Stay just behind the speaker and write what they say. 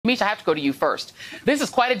Yamiche, I have to go to you first. This is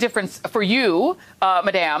quite a difference for you,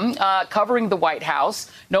 Madame, covering the White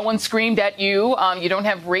House. No one screamed at you. You don't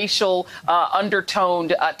have racial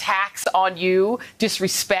undertoned attacks on you,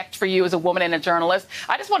 disrespect for you as a woman and a journalist.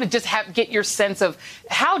 I just want to get your sense of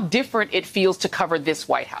how different it feels to cover this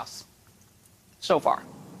White House so far.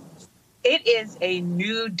 It is a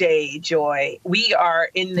new day, Joy. We are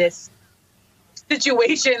in this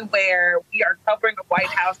situation where we are covering a White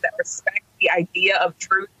House that respects the idea of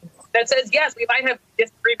truth, that says, yes, we might have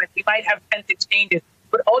disagreements, we might have tense exchanges,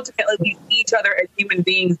 but ultimately we see each other as human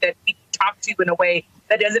beings that we can talk to in a way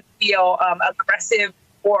that doesn't feel aggressive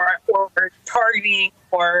or targeting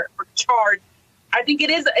or charged. I think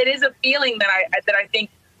it is a feeling that I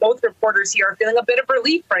think both reporters here are feeling a bit of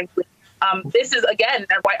relief, frankly. This is, again,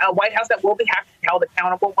 a White House that will have to be held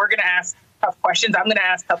accountable. We're going to ask tough questions. I'm going to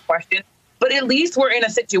ask tough questions. But at least we're in a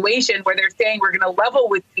situation where they're saying we're going to level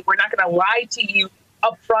with you. We're not going to lie to you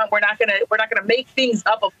up front. We're not going to make things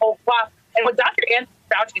up of whole cloth. And what Dr. Anthony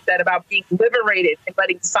Fauci said about being liberated and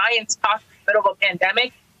letting science talk in the middle of a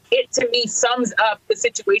pandemic, it to me sums up the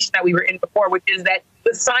situation that we were in before, which is that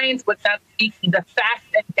the science was not speaking, the facts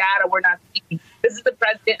and data were not speaking. This is the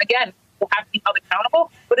president, again, will have to be held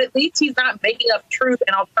accountable, but at least he's not making up truth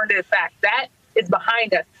and alternative facts. That is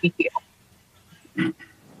behind us, we feel.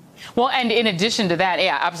 Well, and in addition to that,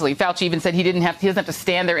 yeah, absolutely. Fauci even said he doesn't have to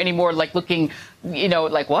stand there anymore, like looking,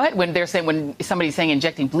 like what? When somebody's saying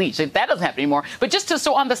injecting bleach, that doesn't happen anymore. But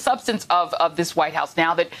so on the substance of this White House,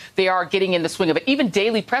 now that they are getting in the swing of it, even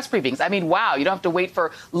daily press briefings. I mean, wow, you don't have to wait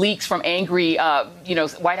for leaks from angry,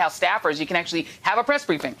 White House staffers. You can actually have a press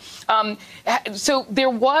briefing. So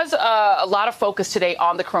there was a lot of focus today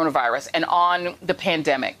on the coronavirus and on the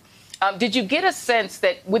pandemic. Did you get a sense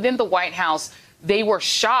that within the White House, they were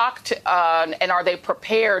shocked, and are they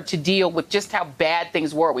prepared to deal with just how bad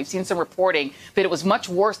things were? We've seen some reporting that it was much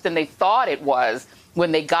worse than they thought it was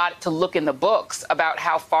when they got to look in the books about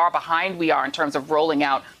how far behind we are in terms of rolling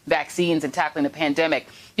out vaccines and tackling the pandemic.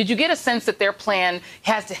 Did you get a sense that their plan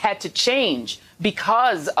had to change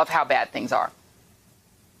because of how bad things are?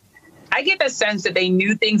 I get the sense that they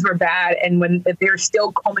knew things were bad, and they're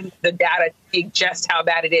still combing the data to see just how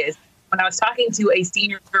bad it is. When I was talking to a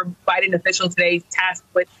senior Biden official today tasked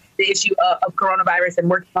with the issue of coronavirus and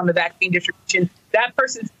working on the vaccine distribution, that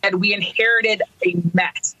person said we inherited a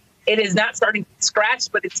mess. It is not starting from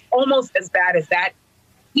scratch, but it's almost as bad as that.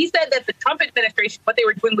 He said that the Trump administration, what they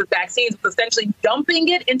were doing with vaccines was essentially dumping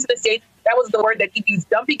it into the states. That was the word that he used,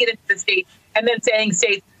 dumping it into the states, and then saying,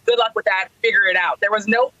 states, good luck with that, figure it out. There was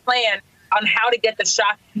no plan on how to get the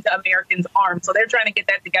shot into Americans' arms. So they're trying to get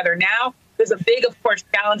that together now. There's a big, of course,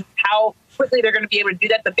 challenge of how quickly they're going to be able to do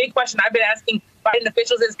that. The big question I've been asking Biden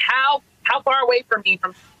officials is how far away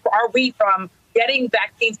are we from getting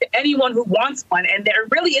vaccines to anyone who wants one? And there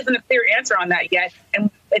really isn't a clear answer on that yet. And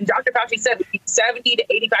Dr. Fauci said we need 70 to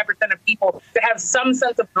 85% of people to have some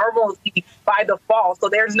sense of normalcy by the fall. So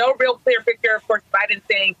there's no real clear picture. Of course, Biden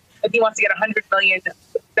saying that he wants to get 100 million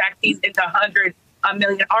vaccines into 100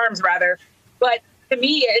 million arms, rather. But to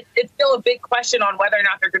me, it's still a big question on whether or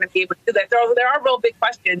not they're going to be able to do that. So there are real big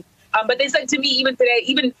questions. But they said to me, even today,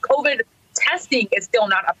 even COVID testing is still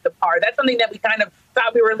not up to par. That's something that we kind of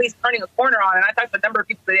thought we were at least turning a corner on. And I talked to a number of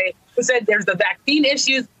people today who said there's the vaccine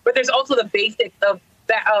issues, but there's also the basics of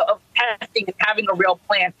testing and having a real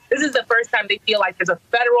plan. This is the first time they feel like there's a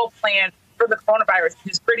federal plan for the coronavirus,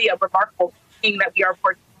 which is pretty a remarkable thing that we are, of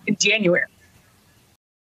course, in January.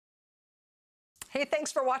 Hey,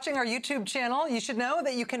 thanks for watching our YouTube channel. You should know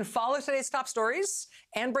that you can follow today's top stories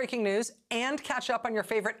and breaking news and catch up on your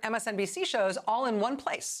favorite MSNBC shows all in one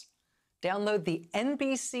place. Download the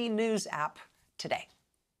NBC News app today.